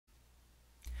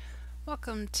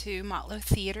Welcome to Motlow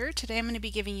Theater. Today I'm going to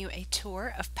be giving you a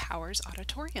tour of Powers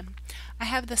Auditorium. I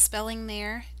have the spelling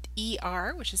there,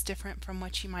 ER, which is different from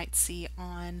what you might see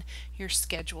on your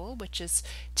schedule, which is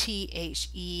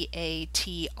THEATRE.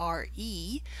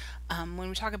 When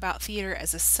we talk about theater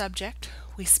as a subject,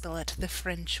 we spell it the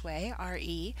French way,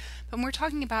 RE. But when we're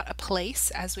talking about a place,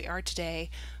 as we are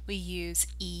today, we use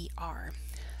ER.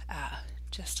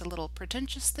 Just a little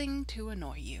pretentious thing to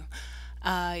annoy you.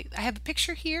 I have a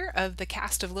picture here of the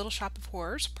cast of Little Shop of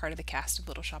Horrors, part of the cast of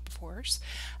Little Shop of Horrors,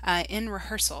 in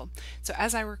rehearsal. So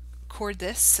as I record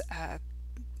this,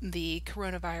 the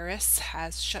coronavirus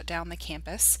has shut down the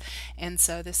campus, and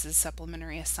so this is a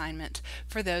supplementary assignment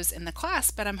for those in the class,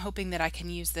 but I'm hoping that I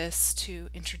can use this to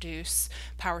introduce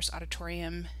Powers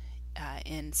Auditorium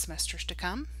in semesters to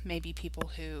come. Maybe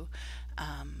people who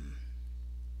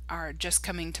are just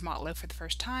coming to Motlow for the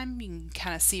first time, you can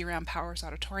kind of see around Powers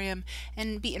Auditorium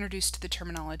and be introduced to the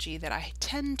terminology that I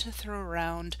tend to throw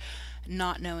around,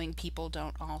 not knowing people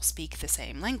don't all speak the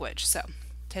same language. So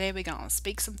today we're going to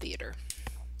speak some theater.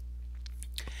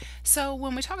 So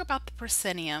when we talk about the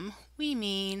proscenium, we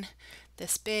mean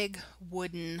this big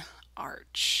wooden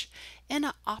arch. In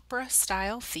an opera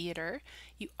style theater,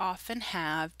 you often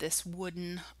have this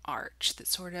wooden arch that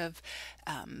sort of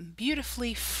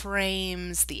beautifully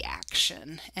frames the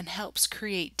action and helps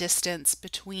create distance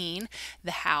between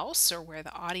the house, or where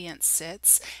the audience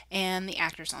sits, and the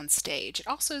actors on stage. It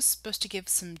also is supposed to give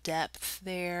some depth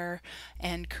there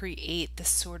and create this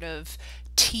sort of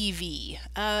TV.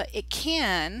 It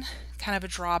can kind of a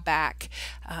drawback.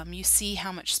 You see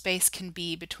how much space can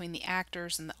be between the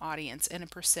actors and the audience in a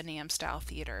proscenium style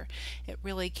theater. It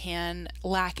really can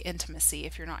lack intimacy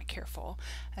if you're not careful,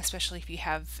 especially if you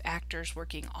have actors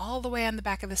working all the way on the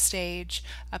back of the stage,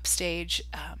 upstage.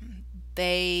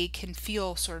 They can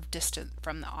feel sort of distant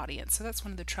from the audience. So that's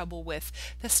one of the trouble with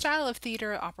the style of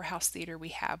theater, opera house theater we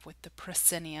have with the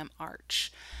proscenium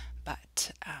arch.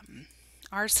 But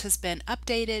ours has been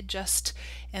updated just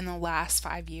in the last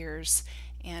 5 years,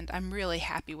 and I'm really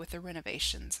happy with the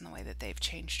renovations and the way that they've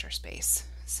changed our space.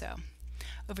 So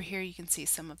over here you can see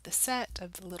some of the set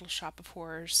of the Little Shop of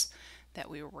Horrors that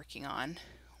we were working on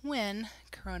when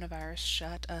coronavirus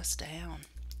shut us down.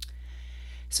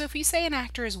 So if you say an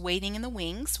actor is waiting in the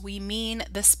wings, we mean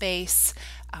the space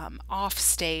off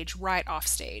stage, right off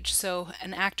stage. So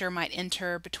an actor might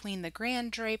enter between the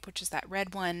grand drape, which is that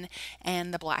red one,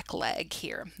 and the black leg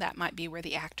here. That might be where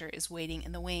the actor is waiting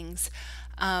in the wings.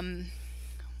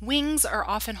 Wings are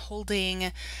often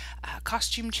holding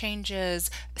costume changes,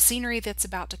 scenery that's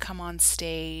about to come on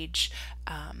stage,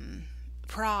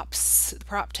 props, the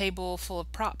prop table full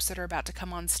of props that are about to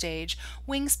come on stage.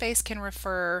 Wing space can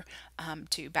refer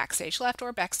to backstage left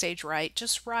or backstage right,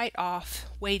 just right off,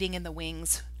 waiting in the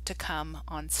wings to come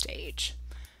on stage.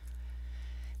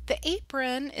 The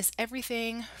apron is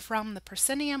everything from the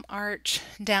proscenium arch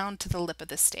down to the lip of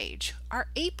the stage. Our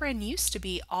apron used to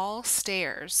be all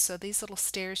stairs, so these little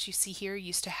stairs you see here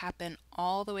used to happen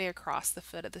all the way across the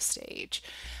foot of the stage.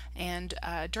 And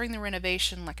during the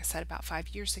renovation, like I said, about 5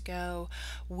 years ago,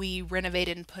 we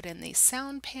renovated and put in these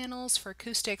sound panels for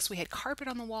acoustics. We had carpet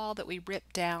on the wall that we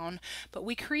ripped down, but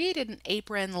we created an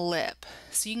apron lip.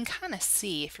 So you can kind of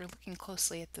see, if you're looking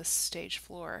closely at the stage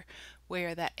floor,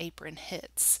 where that apron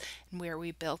hits and where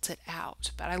we built it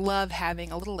out. But I love having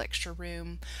a little extra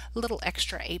room, a little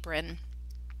extra apron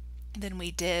than we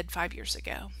did 5 years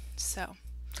ago. So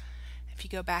if you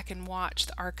go back and watch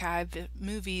the archive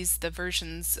movies, the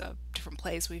versions of different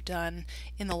plays we've done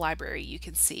in the library, you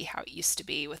can see how it used to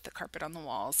be with the carpet on the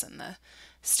walls and the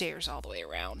stairs all the way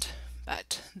around.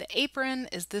 But the apron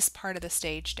is this part of the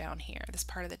stage down here, this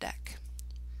part of the deck.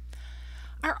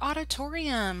 Our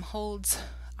auditorium holds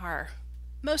our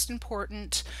most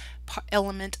important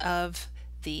element of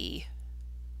the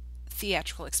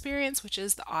theatrical experience, which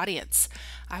is the audience.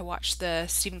 I watched the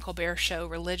Stephen Colbert show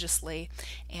religiously,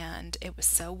 and it was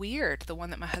so weird, the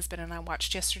one that my husband and I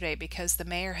watched yesterday, because the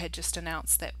mayor had just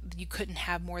announced that you couldn't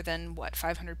have more than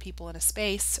 500 people in a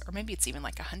space, or maybe it's even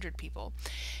like 100 people.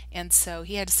 And so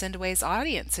he had to send away his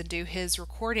audience and do his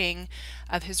recording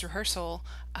of his rehearsal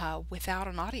without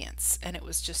an audience. And it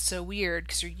was just so weird,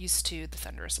 because you're used to the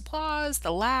thunderous applause,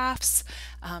 the laughs.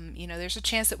 There's a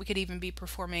chance that we could even be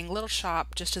performing Little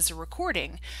Shop just as a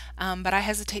recording, but I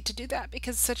hesitate to do that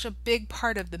because such a big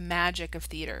part of the magic of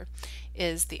theater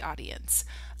is the audience.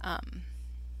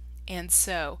 And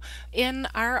so in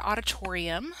our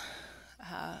auditorium,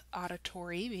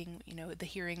 auditory being, the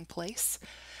hearing place,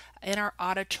 In our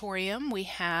auditorium, we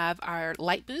have our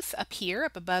light booth up here,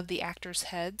 up above the actors'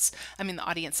 heads, the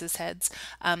audience's heads.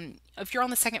 If you're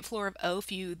on the second floor of O,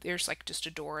 there's like just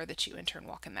a door that you enter and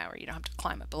walk in that way. You don't have to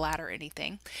climb up a ladder or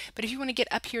anything. But if you want to get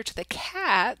up here to the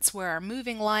cats, where our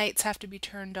moving lights have to be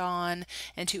turned on,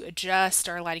 and to adjust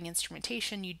our lighting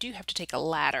instrumentation, you do have to take a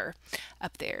ladder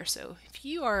up there. So if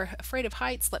you are afraid of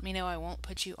heights, let me know. I won't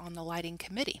put you on the lighting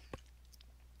committee.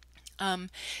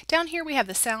 Down here we have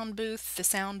the sound booth. The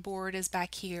soundboard is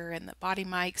back here, and the body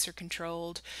mics are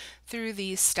controlled through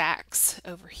these stacks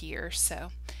over here.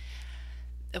 So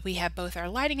we have both our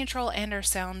lighting control and our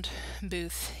sound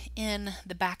booth in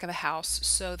the back of the house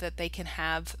so that they can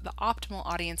have the optimal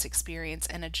audience experience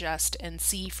and adjust and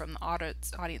see from the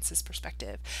audience's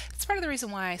perspective. It's part of the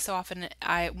reason why so often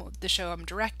the show I'm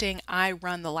directing, I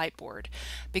run the light board,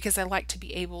 because I like to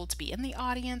be able to be in the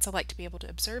audience. I like to be able to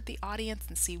observe the audience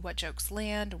and see what jokes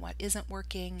land and what isn't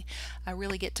working. I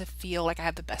really get to feel like I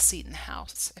have the best seat in the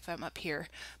house if I'm up here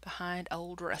behind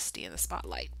old Rusty in the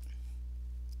spotlight.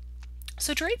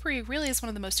 So drapery really is one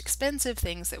of the most expensive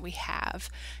things that we have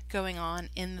going on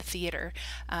in the theater.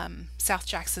 South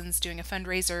Jackson's doing a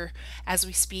fundraiser as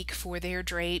we speak for their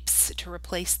drapes to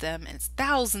replace them, and it's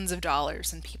thousands of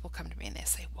dollars. And people come to me and they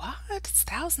say, "What? It's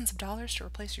thousands of dollars to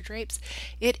replace your drapes?"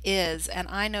 It is, and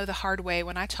I know the hard way.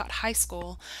 When I taught high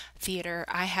school theater,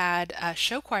 I had a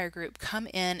show choir group come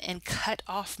in and cut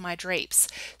off my drapes.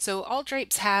 So all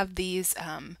drapes have these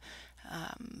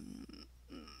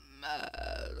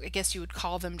I guess you would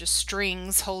call them just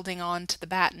strings holding on to the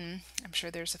batten. I'm sure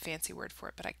there's a fancy word for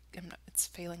it, but it's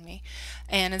failing me.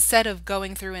 And instead of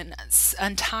going through and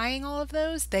untying all of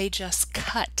those, they just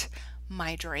cut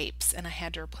my drapes, and I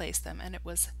had to replace them, and it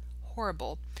was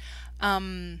horrible.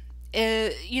 The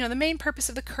main purpose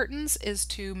of the curtains is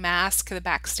to mask the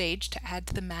backstage, to add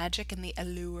to the magic and the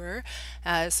allure.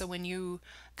 So when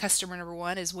customer number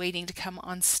one is waiting to come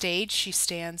on stage, she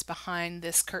stands behind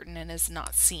this curtain and is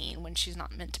not seen when she's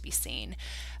not meant to be seen.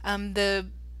 There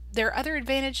are other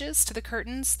advantages to the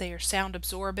curtains. They are sound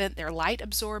absorbent, they're light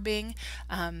absorbing,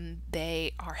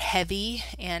 they are heavy,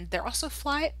 and they're also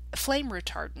flame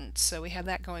retardant. So we have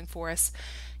that going for us,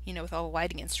 with all the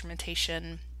lighting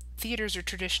instrumentation. Theaters are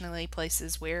traditionally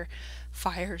places where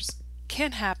fires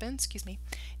can happen,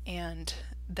 and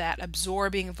that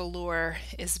absorbing velour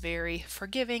is very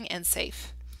forgiving and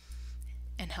safe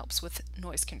and helps with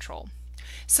noise control.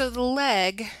 So the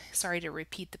leg, sorry to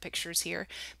repeat the pictures here,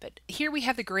 but here we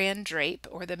have the grand drape,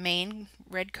 or the main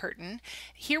red curtain.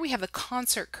 Here we have the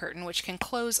concert curtain, which can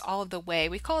close all of the way.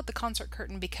 We call it the concert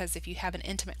curtain because if you have an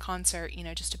intimate concert,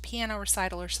 just a piano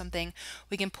recital or something,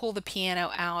 we can pull the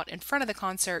piano out in front of the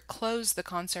concert, close the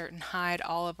concert, and hide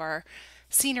all of our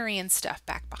scenery and stuff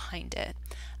back behind it.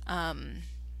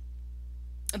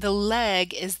 The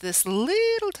leg is this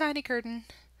little tiny curtain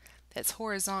that's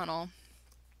horizontal.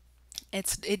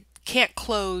 It can't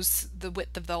close the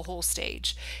width of the whole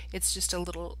stage. It's just a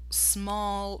little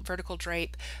small vertical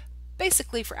drape,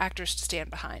 basically for actors to stand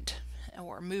behind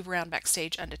or move around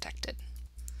backstage undetected.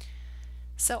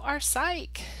 So our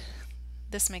psych,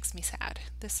 this makes me sad.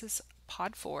 This is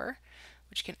pod 4,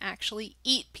 which can actually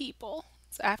eat people.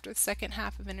 So after the second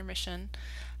half of intermission,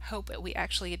 I hope that we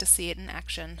actually get to see it in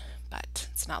action, but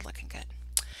it's not looking good.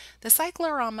 The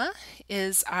cyclorama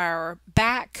is our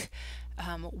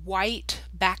white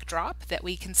backdrop that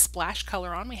we can splash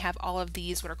color on. We have all of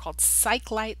these what are called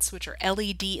cyc lights, which are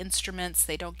LED instruments.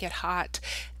 They don't get hot.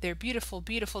 They're beautiful,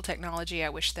 beautiful technology. I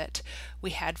wish that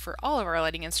we had for all of our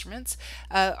lighting instruments.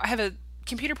 I have a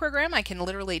computer program. I can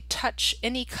literally touch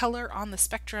any color on the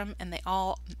spectrum and they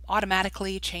all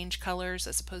automatically change colors,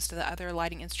 as opposed to the other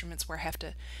lighting instruments where I have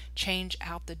to change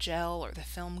out the gel or the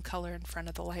film color in front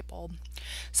of the light bulb.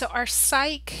 So our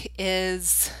cyc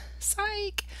is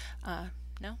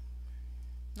no,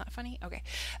 not funny? Okay.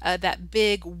 That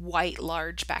big white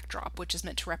large backdrop, which is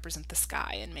meant to represent the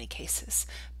sky in many cases.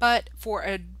 But for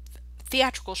a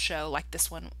theatrical show like this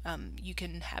one, you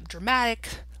can have dramatic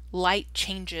light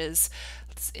changes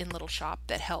in Little Shop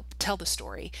that help tell the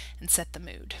story and set the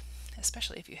mood,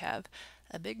 especially if you have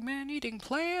a big man-eating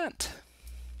plant.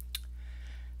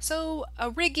 So a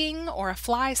rigging or a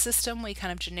fly system, we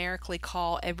kind of generically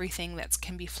call everything that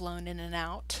can be flown in and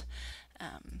out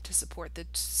to support the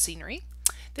scenery.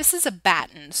 This is a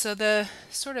batten, so the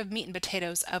sort of meat and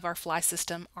potatoes of our fly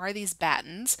system are these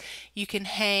battens. You can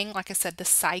hang, like I said, the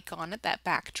cyc on it, that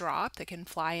backdrop that can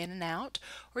fly in and out,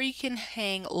 or you can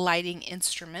hang lighting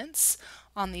instruments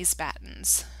on these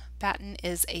battens. batten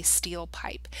is a steel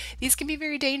pipe. These can be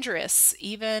very dangerous.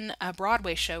 Even a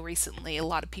Broadway show recently, a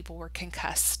lot of people were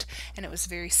concussed, and it was a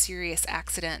very serious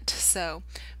accident. So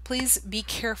please be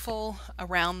careful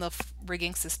around the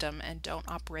rigging system and don't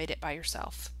operate it by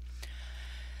yourself.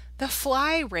 The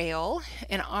fly rail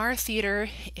in our theater,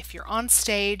 if you're on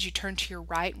stage, you turn to your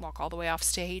right and walk all the way off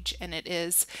stage, and it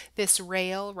is this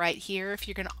rail right here. If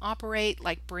you're going to operate,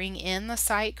 like bring in the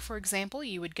cyc, for example,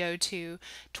 you would go to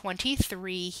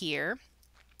 23 here.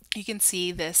 You can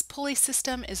see this pulley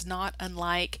system is not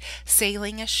unlike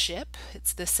sailing a ship.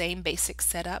 It's the same basic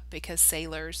setup because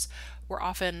sailors were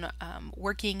often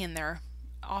working in their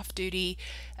off-duty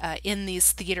in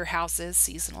these theater houses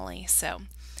seasonally. So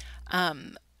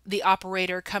the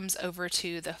operator comes over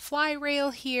to the fly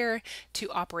rail here to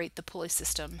operate the pulley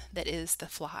system that is the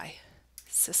fly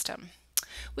system.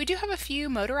 We do have a few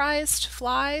motorized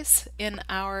flies in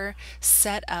our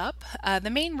setup. The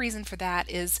main reason for that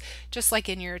is just like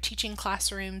in your teaching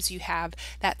classrooms, you have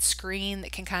that screen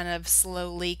that can kind of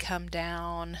slowly come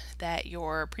down that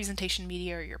your presentation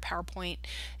media or your PowerPoint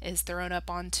is thrown up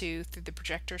onto through the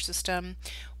projector system.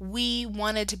 We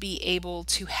wanted to be able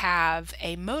to have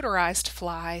a motorized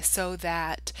fly so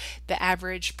that the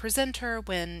average presenter,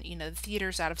 when the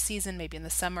theater's out of season, maybe in the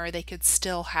summer, they could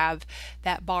still have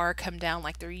that bar come down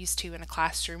like they're used to in a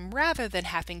classroom rather than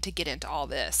having to get into all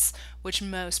this, which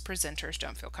most presenters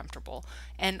don't feel comfortable,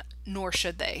 and nor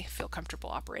should they feel comfortable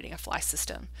operating a fly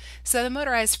system. So the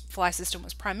motorized fly system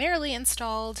was primarily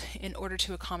installed in order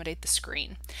to accommodate the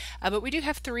screen. But we do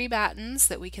have 3 battens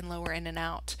that we can lower in and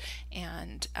out,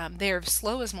 and they're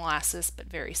slow as molasses but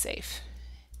very safe.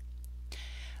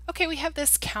 Okay, we have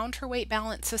this counterweight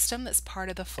balance system that's part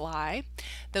of the fly.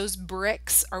 Those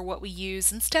bricks are what we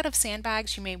use instead of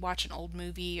sandbags. You may watch an old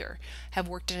movie or have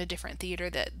worked in a different theater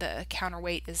that the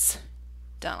counterweight is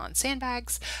done on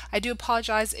sandbags. I do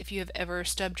apologize if you have ever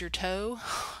stubbed your toe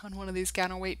on one of these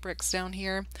counterweight bricks down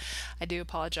here. I do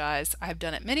apologize. I've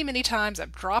done it many, many times.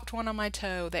 I've dropped one on my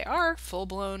toe. They are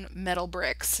full-blown metal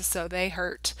bricks, so they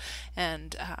hurt,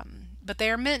 and but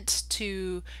they are meant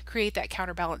to create that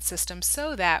counterbalance system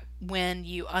so that when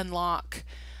you unlock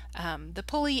the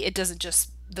pulley, it doesn't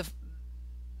just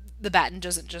the batten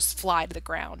doesn't just fly to the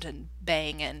ground and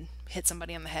bang and hit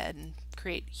somebody on the head and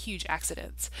create huge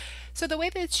accidents. So the way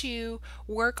that you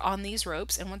work on these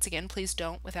ropes, and once again, please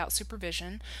don't without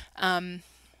supervision, when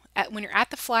you're at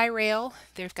the fly rail,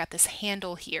 they've got this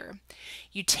handle here.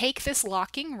 You take this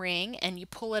locking ring and you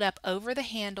pull it up over the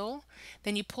handle,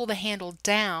 then you pull the handle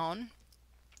down.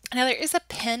 Now there is a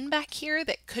pin back here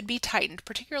that could be tightened,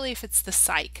 particularly if it's the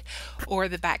cyc or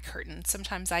the back curtain.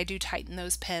 Sometimes I do tighten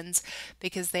those pins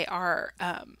because they are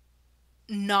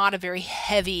not a very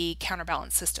heavy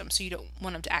counterbalance system, so you don't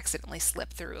want them to accidentally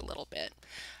slip through a little bit.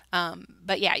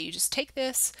 But yeah, you just take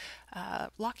this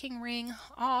locking ring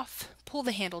off, pull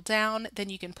the handle down, then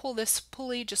you can pull this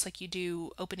pulley just like you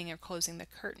do opening or closing the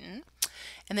curtain.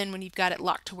 And then when you've got it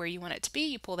locked to where you want it to be,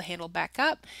 you pull the handle back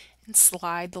up and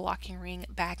slide the locking ring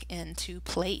back into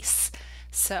place.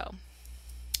 So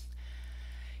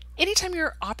anytime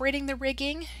you're operating the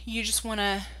rigging, you just want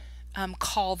to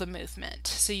call the movement.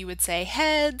 So you would say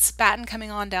heads, batten coming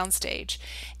on downstage,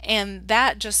 and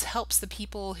that just helps the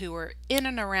people who are in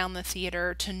and around the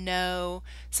theater to know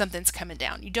something's coming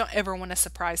down. You don't ever want to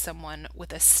surprise someone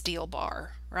with a steel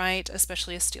bar, right?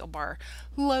 Especially a steel bar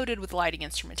loaded with lighting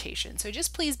instrumentation. So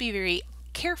just please be very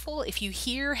careful. If you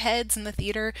hear heads in the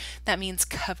theater, that means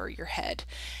cover your head.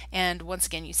 And once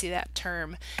again, you see that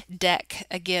term deck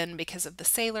again because of the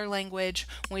sailor language.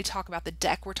 When we talk about the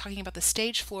deck, we're talking about the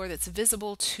stage floor that's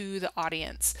visible to the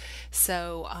audience.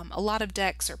 So a lot of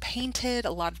decks are painted,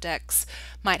 a lot of decks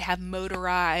might have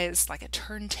motorized, like a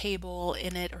turntable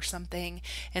in it or something,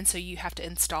 and so you have to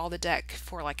install the deck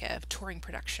for like a touring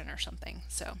production or something.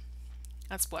 So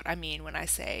that's what I mean when I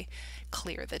say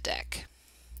clear the deck.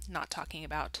 Not talking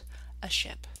about a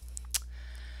ship.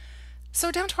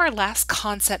 So down to our last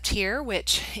concept here,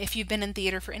 which if you've been in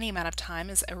theater for any amount of time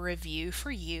is a review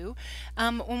for you.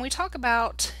 When we talk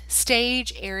about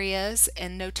stage areas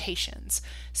and notations.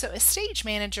 So a stage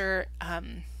manager,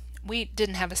 we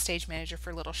didn't have a stage manager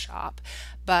for Little Shop,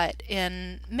 but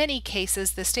in many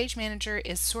cases the stage manager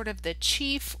is sort of the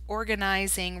chief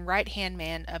organizing right-hand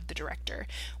man of the director.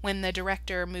 When the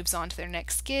director moves on to their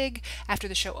next gig after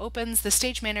the show opens, the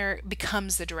stage manager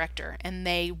becomes the director and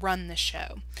they run the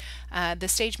show. The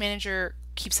stage manager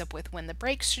keeps up with when the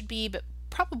breaks should be, but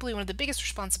probably one of the biggest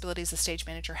responsibilities a stage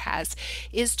manager has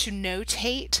is to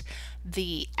notate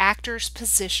the actors'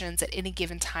 positions at any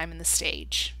given time in the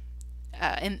stage.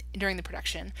 During the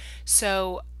production.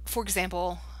 So, for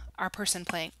example, our person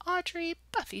playing Audrey,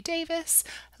 Buffy Davis,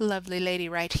 lovely lady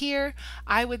right here,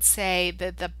 I would say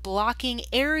that the blocking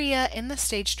area in the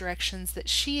stage directions that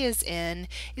she is in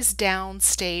is down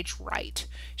stage right.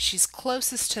 She's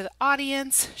closest to the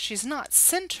audience. She's not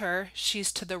center,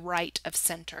 she's to the right of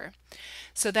center.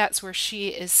 So that's where she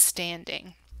is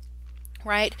standing.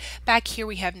 Right back here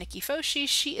we have Nikki Foshi.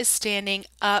 She is standing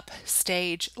up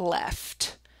stage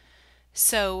left.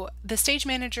 So the stage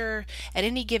manager at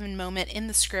any given moment in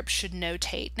the script should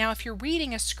notate. Now, if you're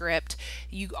reading a script,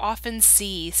 you often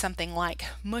see something like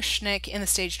Mushnik in the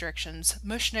stage directions.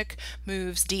 Mushnik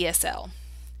moves DSL.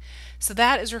 So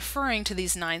that is referring to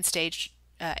these 9 stage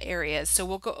areas. So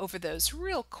we'll go over those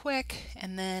real quick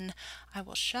and then I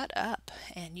will shut up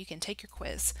and you can take your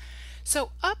quiz.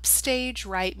 So upstage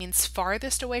right means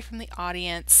farthest away from the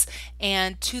audience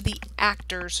and to the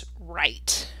actor's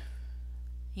right.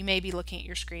 You may be looking at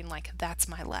your screen like that's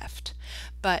my left,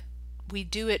 but we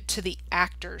do it to the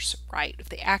actor's right. If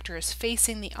the actor is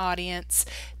facing the audience,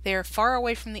 they're far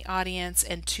away from the audience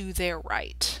and to their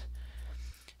right.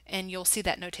 And you'll see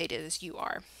that notated as you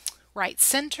are. Right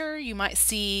center, you might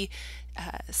see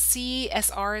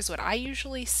CSR is what I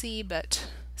usually see, but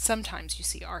sometimes you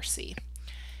see RC.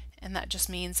 And that just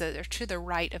means that they're to the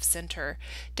right of center.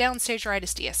 Downstage right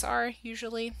is DSR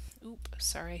usually. Oop,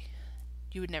 sorry.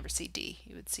 You would never see D,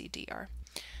 you would see DR.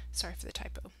 Sorry for the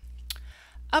typo.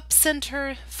 Up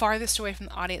center, farthest away from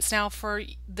the audience. Now for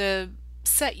the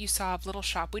set you saw of Little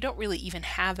Shop, we don't really even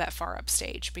have that far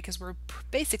upstage because we're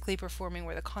basically performing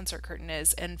where the concert curtain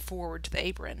is and forward to the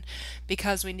apron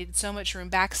because we needed so much room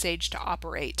backstage to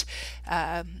operate.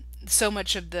 So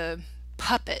much of the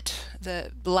puppet,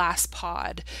 the last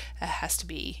pod, has to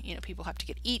be, people have to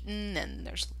get eaten and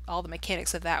there's all the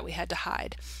mechanics of that we had to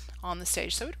hide on the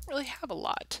stage. So we don't really have a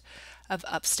lot of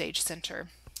upstage center.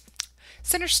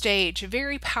 Center stage, a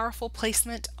very powerful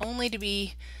placement, only to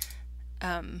be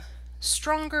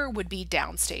stronger would be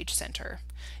downstage center.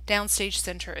 Downstage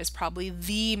center is probably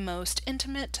the most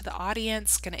intimate to the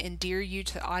audience, going to endear you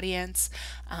to the audience,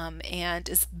 and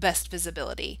is best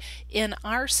visibility. In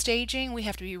our staging, we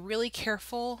have to be really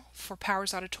careful for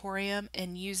Powers Auditorium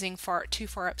and using too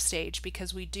far upstage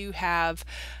because we do have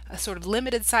a sort of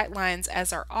limited sight lines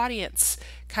as our audience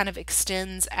kind of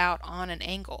extends out on an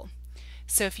angle.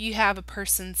 So if you have a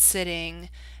person sitting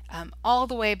all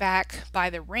the way back by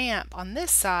the ramp on this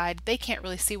side, they can't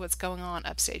really see what's going on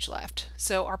upstage left.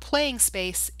 So our playing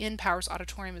space in Powers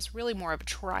Auditorium is really more of a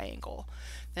triangle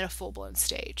than a full-blown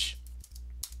stage.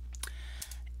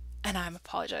 And I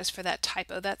apologize for that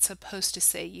typo. That's supposed to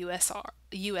say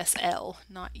USL,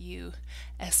 not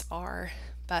USR.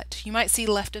 But you might see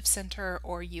left of center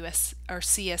or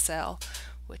CSL,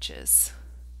 which is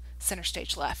center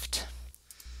stage left.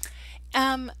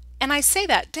 And I say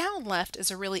that down left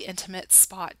is a really intimate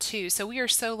spot too. So we are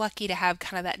so lucky to have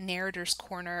kind of that narrator's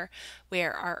corner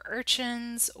where our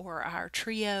urchins or our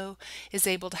trio is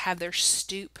able to have their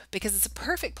stoop because it's a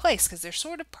perfect place because they're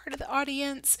sort of part of the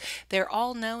audience. They're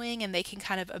all knowing and they can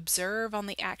kind of observe on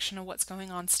the action of what's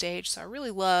going on stage. So I really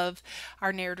love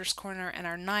our narrator's corner and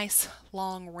our nice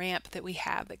long ramp that we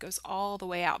have that goes all the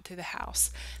way out through the house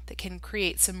that can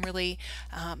create some really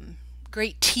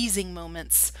great teasing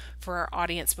moments for our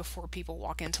audience before people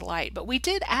walk into light. But we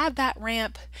did add that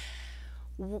ramp,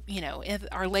 in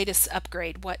our latest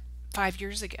upgrade, 5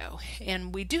 years ago,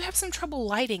 and we do have some trouble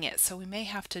lighting it, so we may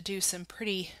have to do some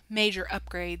pretty major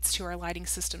upgrades to our lighting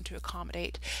system to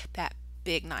accommodate that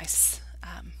big, nice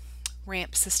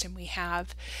ramp system we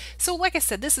have. So like I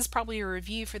said, this is probably a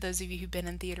review for those of you who've been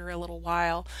in theater a little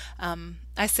while.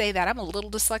 I say that I'm a little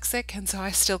dyslexic, and so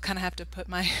I still kind of have to put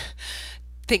my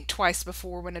think twice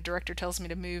before when a director tells me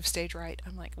to move stage right.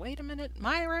 I'm like, wait a minute, am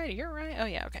I right? You're right. Oh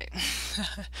yeah, okay.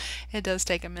 It does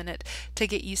take a minute to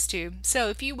get used to. So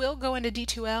if you will go into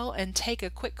D2L and take a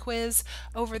quick quiz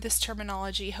over this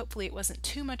terminology, hopefully it wasn't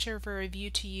too much of a review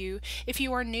to you. If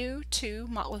you are new to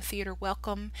Motlow Theater,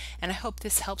 welcome, and I hope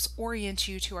this helps orient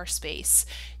you to our space.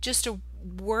 Just a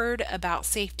word about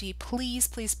safety, please,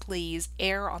 please, please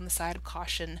err on the side of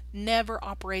caution. Never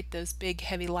operate those big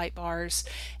heavy light bars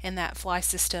in that fly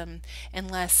system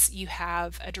unless you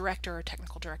have a director or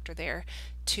technical director there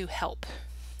to help,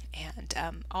 and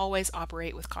always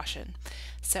operate with caution.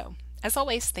 So as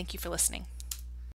always, thank you for listening.